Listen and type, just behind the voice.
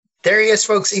There he is,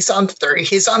 folks. He's on the 30.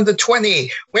 He's on the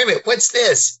 20. Wait a minute. What's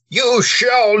this? You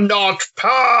shall not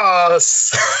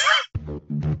pass.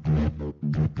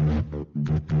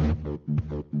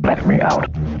 Let me out.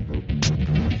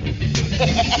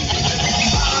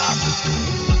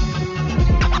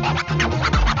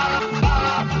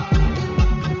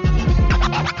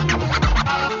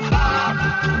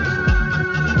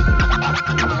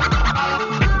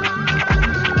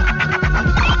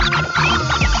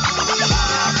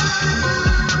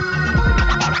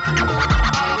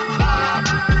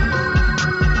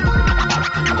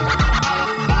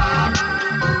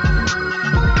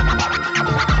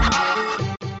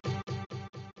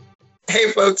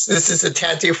 Hey, folks, this is A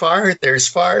Tad Too Far. There's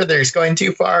Going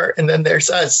Too Far, and then there's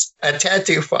us, A Tad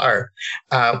Too Far,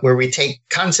 where we take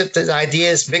concepts and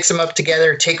ideas, mix them up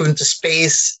together, take them to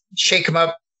space, shake them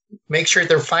up, make sure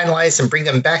they're finalized, and bring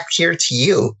them back here to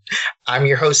you. I'm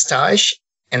your host, Taj,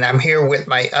 and I'm here with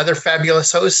my other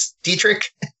fabulous host,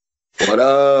 Dietrich. What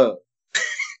up?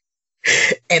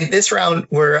 And this round,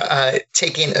 we're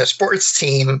taking a sports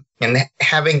team and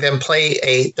having them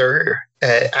play their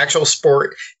actual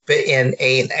sport, but in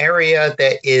an area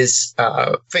that is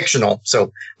fictional.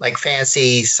 So like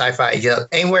fantasy, sci-fi,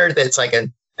 anywhere that's like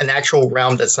an actual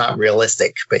realm that's not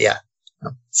realistic. But yeah.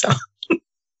 So,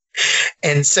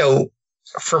 and so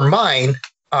for mine,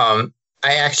 I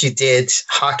actually did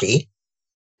hockey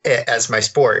as my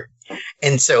sport.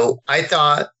 And so I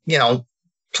thought,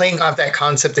 playing off that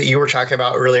concept that you were talking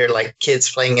about earlier, like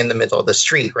kids playing in the middle of the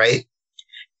street, right?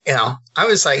 I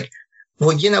was like,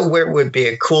 well, where would be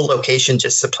a cool location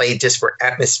just to play just for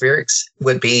atmospherics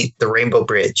would be the Rainbow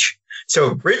Bridge.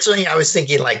 So originally I was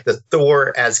thinking like the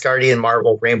Thor, Asgardian,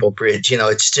 Marvel Rainbow Bridge.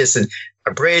 It's just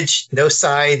a bridge, no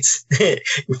sides. You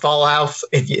fall off,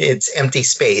 it's empty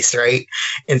space, right?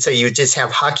 And so you just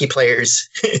have hockey players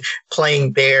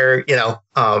playing there,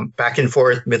 back and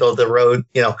forth, middle of the road.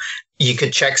 You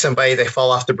could check somebody, they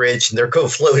fall off the bridge and they're go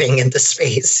floating into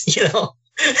space,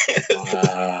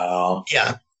 Wow.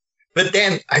 Yeah. But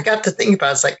then I got to think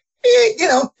about it. It's like,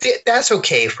 that's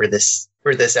okay for this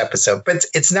episode, but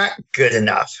it's not good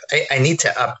enough. I need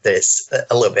to up this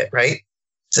a little bit, right?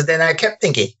 So then I kept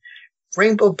thinking,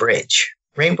 Rainbow Bridge.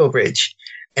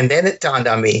 And then it dawned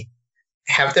on me,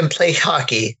 have them play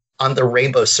hockey on the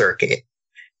Rainbow Circuit.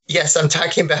 Yes, I'm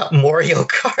talking about Mario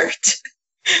Kart.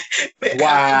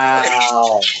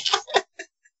 Wow.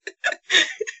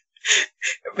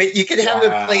 But you could have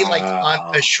them play like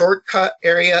on a shortcut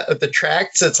area of the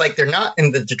track. So it's like they're not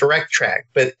in the direct track,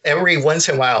 but every once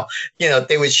in a while,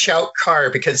 they would shout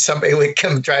car because somebody would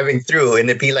come driving through and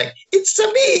it'd be like, it's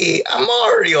me, I'm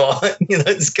Mario.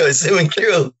 Just go zooming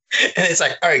through. And it's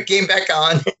like, all right, game back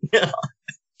on.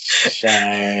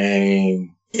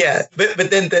 Shame. Yeah,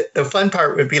 but then the fun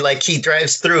part would be like he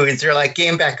drives through and they're like,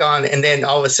 game back on. And then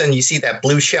all of a sudden you see that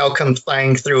blue shell come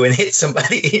flying through and hit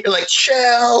somebody. You're like,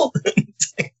 shell.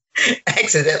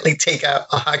 Accidentally take out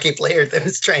a hockey player that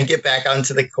was trying to get back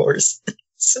onto the course.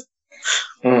 So,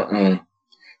 See, you're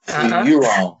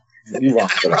wrong. You're wrong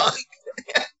for that. Wrong.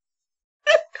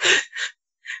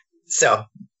 So.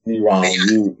 You're wrong.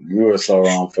 You are so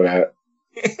wrong for that.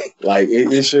 Like,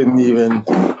 it shouldn't even...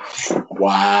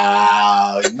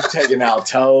 Wow, you taking out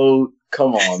Toad?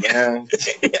 Come on, man.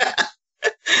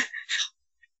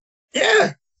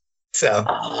 Yeah. So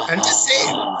I'm just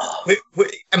saying.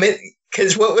 I mean,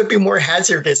 because what would be more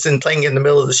hazardous than playing in the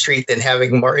middle of the street than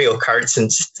having Mario Karts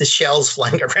and the shells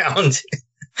flying around?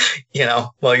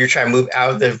 While you're trying to move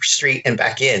out of the street and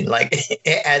back in. Like,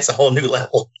 it adds a whole new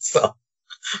level. So.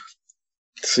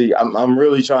 See, I'm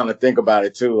really trying to think about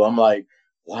it too. I'm like,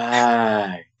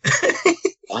 why?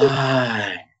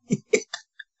 Why?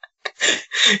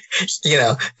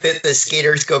 The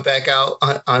skaters go back out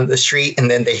on the street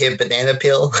and then they hit Banana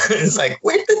Peel. It's like,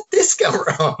 where did this come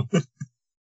from?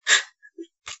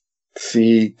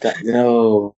 See,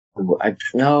 no. Like,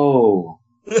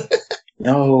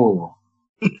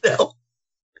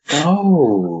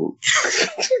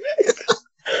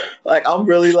 I'm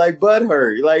really like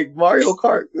butthurt. Like Mario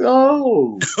Kart.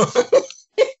 No.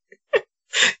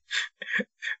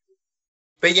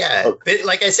 But yeah, but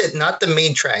like I said, not the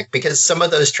main track, because some of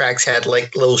those tracks had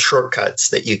like little shortcuts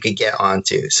that you could get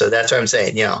onto. So that's what I'm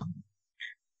saying,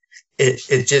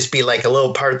 it'd just be like a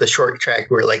little part of the short track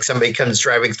where like somebody comes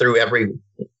driving through every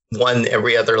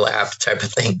other lap type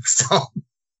of thing. So.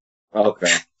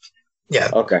 Okay.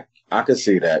 Yeah. Okay. I can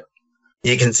see that.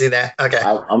 You can see that? Okay.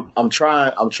 I'm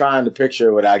trying to picture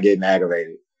it without getting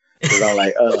aggravated. Because I'm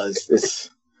like,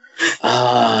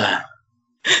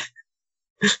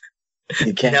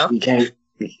 you can't,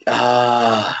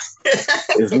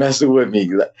 It's messing with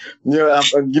me. Like,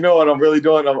 you know what I'm really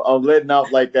doing? I'm letting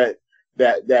out like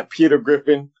that Peter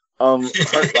Griffin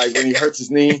hurt, like when he hurts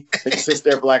his knee, he sits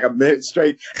there for like a minute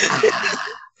straight.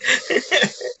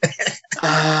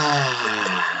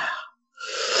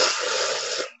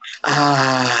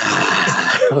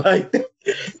 Like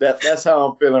that's how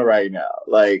I'm feeling right now.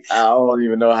 Like I don't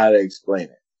even know how to explain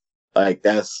it. Like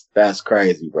that's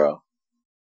crazy, bro.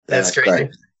 That's crazy.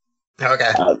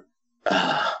 Okay.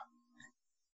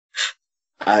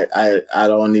 I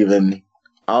don't even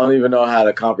know how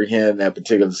to comprehend that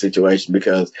particular situation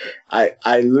because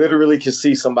I literally can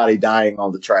see somebody dying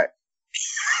on the track.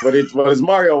 But it's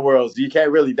Mario World, so you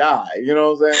can't really die. You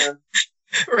know what I'm saying?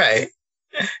 Right.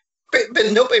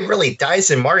 But nobody really dies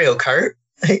in Mario Kart.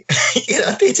 They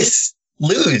just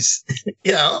lose.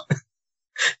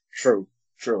 True.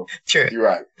 You're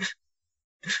right.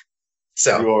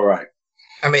 So you're right.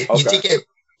 I mean, okay. You did get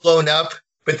blown up,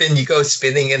 but then you go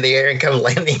spinning in the air and come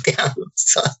landing down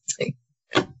something.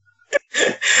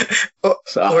 Or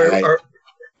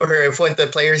if when the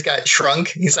players got shrunk,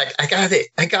 he's like, I got it.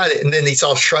 And then he's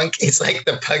all shrunk. It's like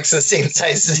the puck's the same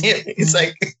size as him. He's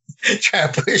like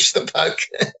trying to push the puck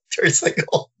towards the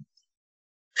goal.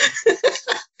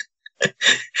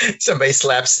 Somebody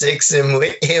slapsticks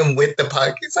him with the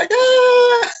puck. It's like,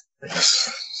 ah!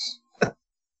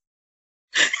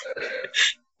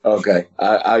 Okay,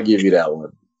 I'll give you that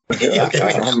one.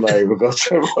 I'm not even going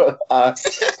to. I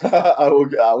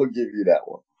will give you that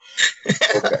one.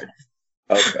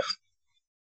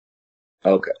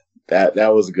 Okay.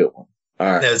 That was a good one.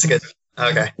 All right. That was good.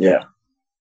 Okay. Yeah.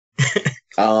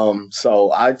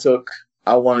 So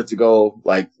I wanted to go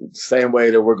like same way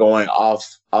that we're going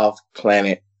off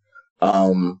planet,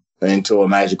 into a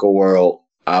magical world.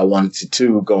 I wanted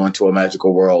to go into a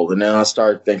magical world, and then I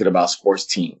started thinking about sports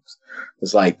teams.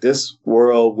 It's like this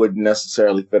world wouldn't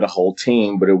necessarily fit a whole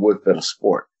team, but it would fit a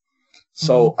sport.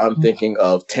 So I'm thinking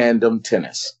of tandem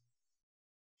tennis.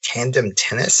 Tandem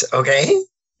tennis? Okay.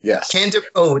 Yes.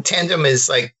 Tandem is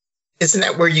like, isn't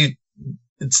that where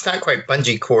it's not quite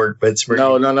bungee cord, but it's where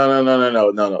No, not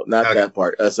okay. That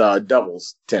part. It's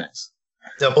doubles tennis.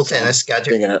 Double tennis,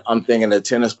 gotcha. I'm thinking of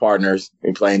tennis partners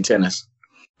and playing tennis.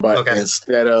 But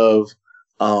instead of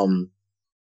in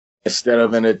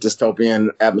a dystopian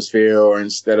atmosphere, or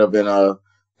instead of in a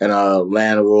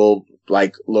land rule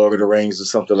like Lord of the Rings or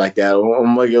something like that,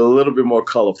 I'm making it a little bit more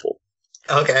colorful.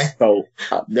 Okay. So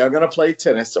they're gonna play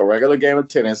tennis, a regular game of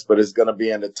tennis, but it's gonna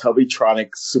be in the Tubbytronic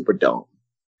Superdome.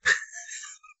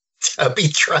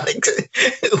 Tubbytronic?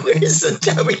 Where's the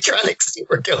Tubbytronic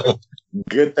Superdome?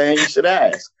 Good thing you should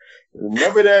ask.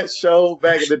 Remember that show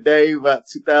back in the day, about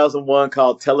 2001,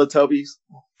 called Teletubbies?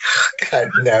 God,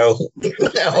 no.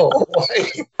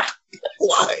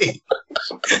 Why?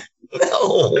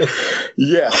 No.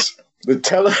 Yes. Their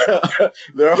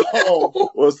home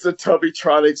was the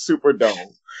Tubbytronic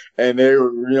Superdome. And they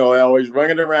were, always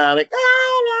running around and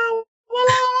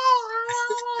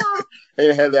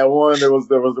they had that one, there was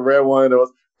the red one that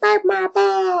was break my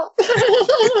ball.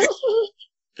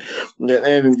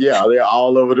 And they're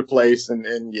all over the place, and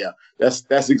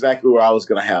that's exactly where I was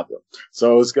gonna have them.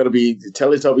 So it's gonna be the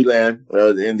Teletubby Land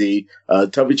in the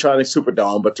Tubbytronic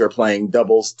Superdome, but they're playing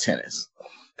doubles tennis.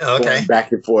 Okay. Going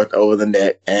back and forth over the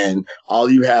net, and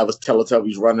all you have is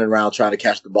Teletubbies running around trying to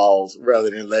catch the balls rather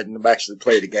than letting them actually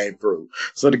play the game through.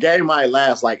 So the game might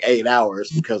last like 8 hours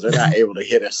because they're not able to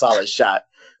hit a solid shot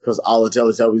because all the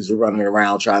Teletubbies are running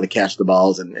around trying to catch the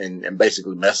balls and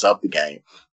basically mess up the game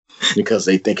because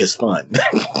they think it's fun.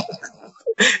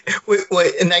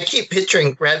 And I keep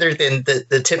picturing, rather than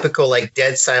the typical like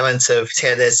dead silence of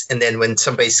tennis, and then when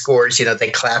somebody scores,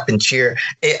 they clap and cheer.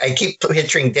 I keep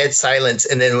picturing dead silence,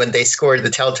 and then when they score, the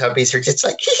Teletubbies are just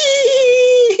like,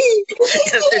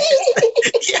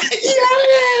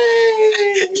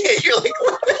 you're like,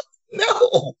 what?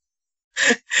 No.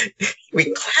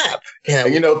 We clap.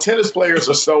 Tennis players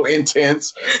are so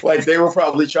intense. Like they will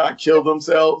probably try to kill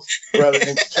themselves rather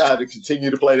than try to continue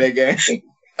to play their game.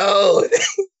 Oh,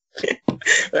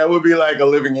 that would be like a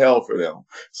living hell for them.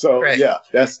 So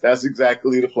that's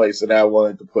exactly the place that I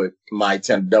wanted to put my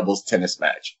doubles tennis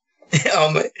match.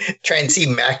 Try and see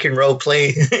McEnroe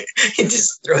play. You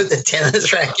just throw the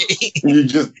tennis racket.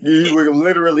 You would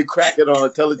literally crack it on a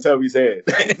Teletubby's head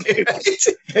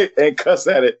and cuss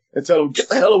at it and tell him, "Get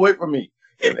the hell away from me."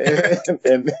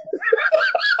 And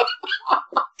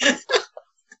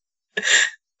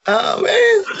oh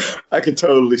man, I can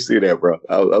totally see that, bro.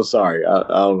 I'm sorry, I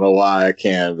don't know why I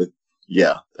can, but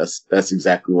yeah, that's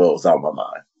exactly what was on my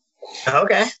mind.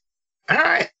 Okay, all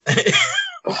right.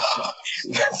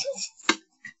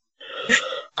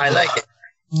 I like it.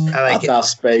 I like thought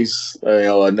space,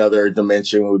 another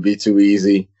dimension would be too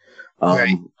easy.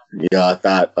 Right. Yeah, I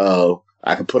thought,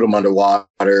 I could put them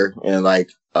underwater and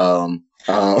like,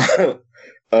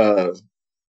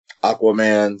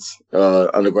 Aquaman's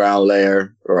underground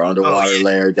lair or underwater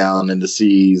lair down in the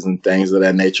seas and things of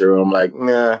that nature. I'm like,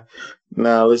 nah,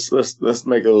 let's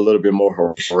make it a little bit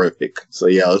more horrific. So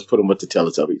yeah, let's put them with the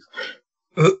Teletubbies.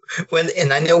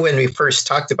 And I know when we first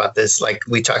talked about this, like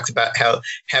we talked about how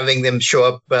having them show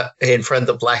up in front of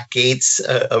the black gates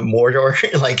of Mordor,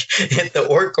 like the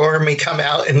orc army come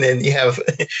out, and then you have,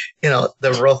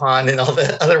 the Rohan and all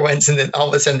the other ones, and then all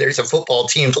of a sudden there's a football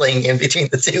team playing in between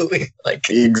the two. Like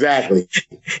exactly.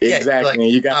 Like, and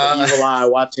you got the evil eye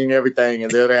watching everything,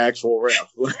 and they're the actual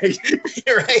ref. Right,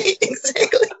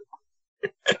 exactly.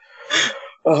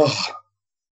 Oh,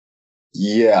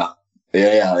 yeah.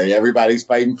 Yeah, everybody's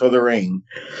fighting for the ring.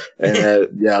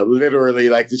 And literally,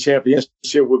 like the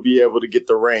championship would be able to get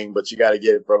the ring, but you got to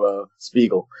get it from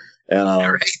Spiegel. And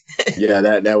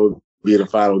that would be the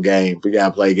final game. We got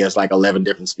to play against like 11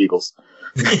 different Spiegels.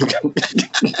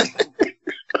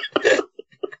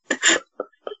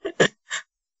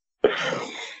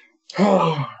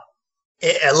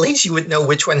 At least you would know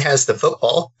which one has the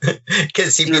football,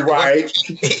 because he'd be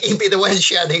the one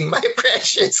shouting, "My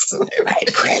precious, my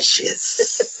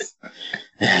precious."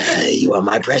 You are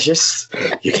my precious.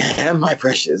 You can have my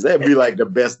precious. That'd be like the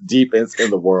best defense in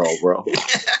the world, bro.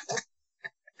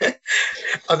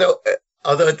 Although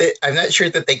I'm not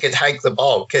sure that they could hike the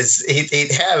ball, because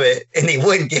he'd have it and he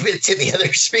wouldn't give it to the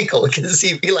other Spiegel, because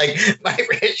he'd be like, "My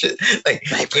precious, like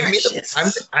my give precious. me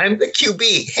I'm the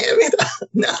QB. Hand me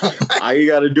no." All you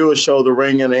got to do is show the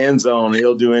ring in the end zone.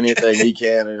 He'll do anything he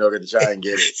can in order to try and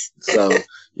get it. So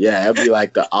yeah, it'd be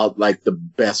like the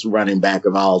best running back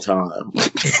of all time.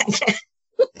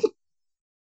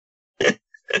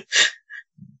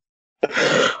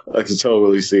 I can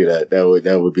totally see that.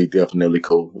 That would be definitely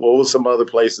cool. What were some other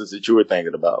places that you were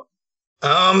thinking about?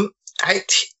 I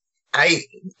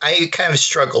kind of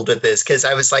struggled with this, because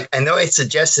I was like, I know I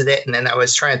suggested it, and then I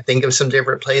was trying to think of some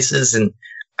different places, and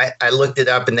I looked it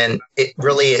up, and then it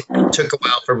took a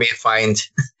while for me to find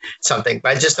something.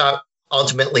 But I just thought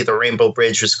ultimately the Rainbow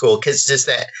Bridge was cool, because just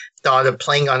that thought of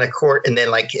playing on a court, and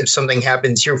then like if something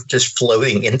happens, you're just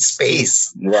floating in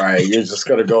space. Right, you're just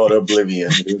gonna go to oblivion.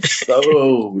 He's out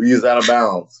of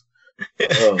bounds.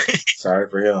 Oh, sorry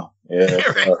for him. Yeah,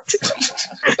 right.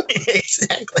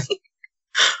 Exactly.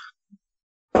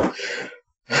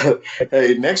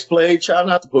 Hey, next play, try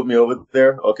not to put me over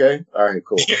there. Okay, all right,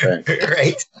 cool.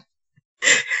 Right.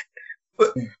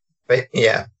 But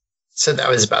yeah, so that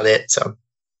was about it. So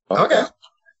okay.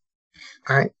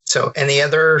 All right. So, any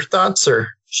other thoughts or?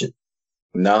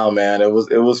 No, man. It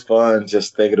was fun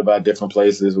just thinking about different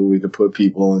places where we could put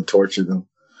people and torture them,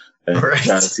 and try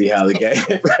to see how the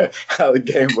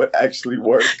game would actually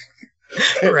work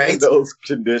in those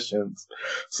conditions.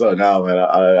 So, no, man.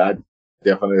 I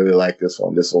definitely like this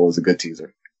one. This one was a good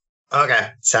teaser.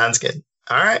 Okay, sounds good.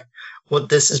 All right. Well,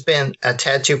 this has been A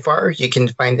Tad Too Far. You can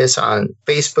find us on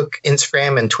Facebook,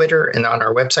 Instagram, and Twitter, and on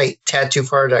our website,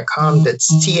 tadtoofar.com.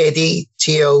 That's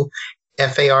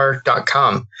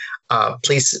TADTOFAR.com.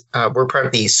 Please, we're part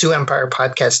of the Sioux Empire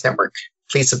Podcast Network.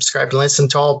 Please subscribe and listen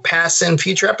to all past and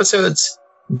future episodes.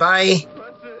 Bye.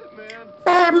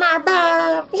 Bye, my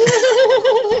bye.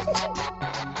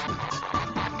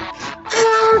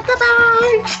 Oh,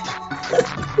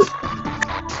 goodbye.